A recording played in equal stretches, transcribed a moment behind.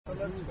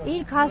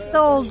İlk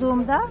hasta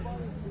olduğumda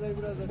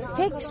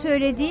tek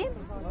söylediğim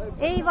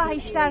eyvah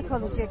işler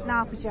kalacak, ne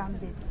yapacağım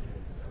dedim.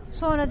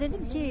 Sonra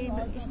dedim ki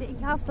işte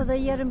 2 haftada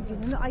yarım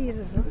günümü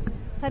ayırırım.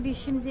 Tabii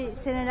şimdi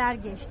seneler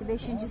geçti.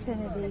 5.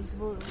 senedeyiz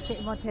bu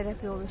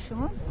kemoterapi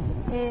oluşumu.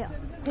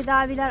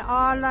 Tedaviler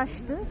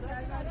ağırlaştı.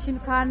 Şimdi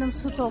karnım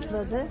su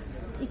topladı.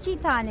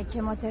 2 tane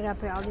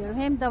kemoterapi alıyorum.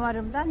 Hem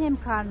damarımdan hem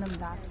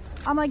karnımdan.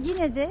 Ama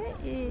yine de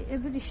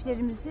öbür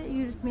işlerimizi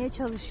yürütmeye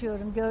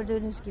çalışıyorum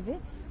gördüğünüz gibi.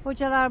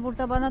 Hocalar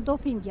burada bana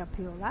doping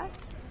yapıyorlar.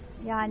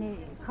 Yani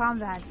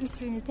kan ver.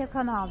 3 ünite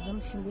kan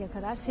aldım şimdiye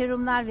kadar.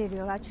 Serumlar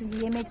veriyorlar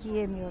çünkü yemek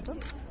yiyemiyordum.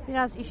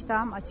 Biraz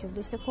iştahım açıldı.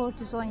 İşte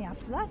kortizon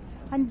yaptılar.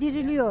 Hani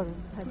diriliyorum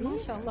tabii.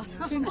 Maşallah.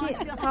 Çünkü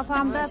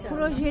kafamda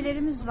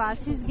projelerimiz var.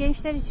 Siz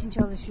gençler için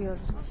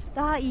çalışıyoruz.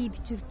 Daha iyi bir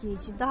Türkiye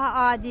için. Daha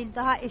adil,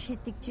 daha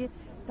eşitlikçi,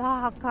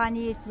 daha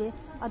hakkaniyetli,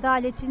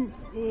 adaletin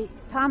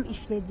tam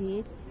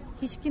işlediği,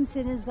 hiç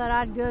kimsenin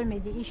zarar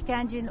görmediği,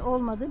 işkencenin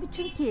olmadığı bir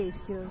Türkiye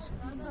istiyoruz.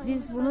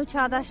 Biz bunu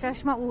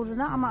çağdaşlaşma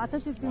uğruna ama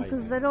Atatürk'ün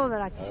kızları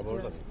olarak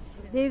istiyoruz.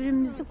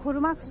 Devrimimizi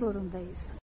korumak zorundayız.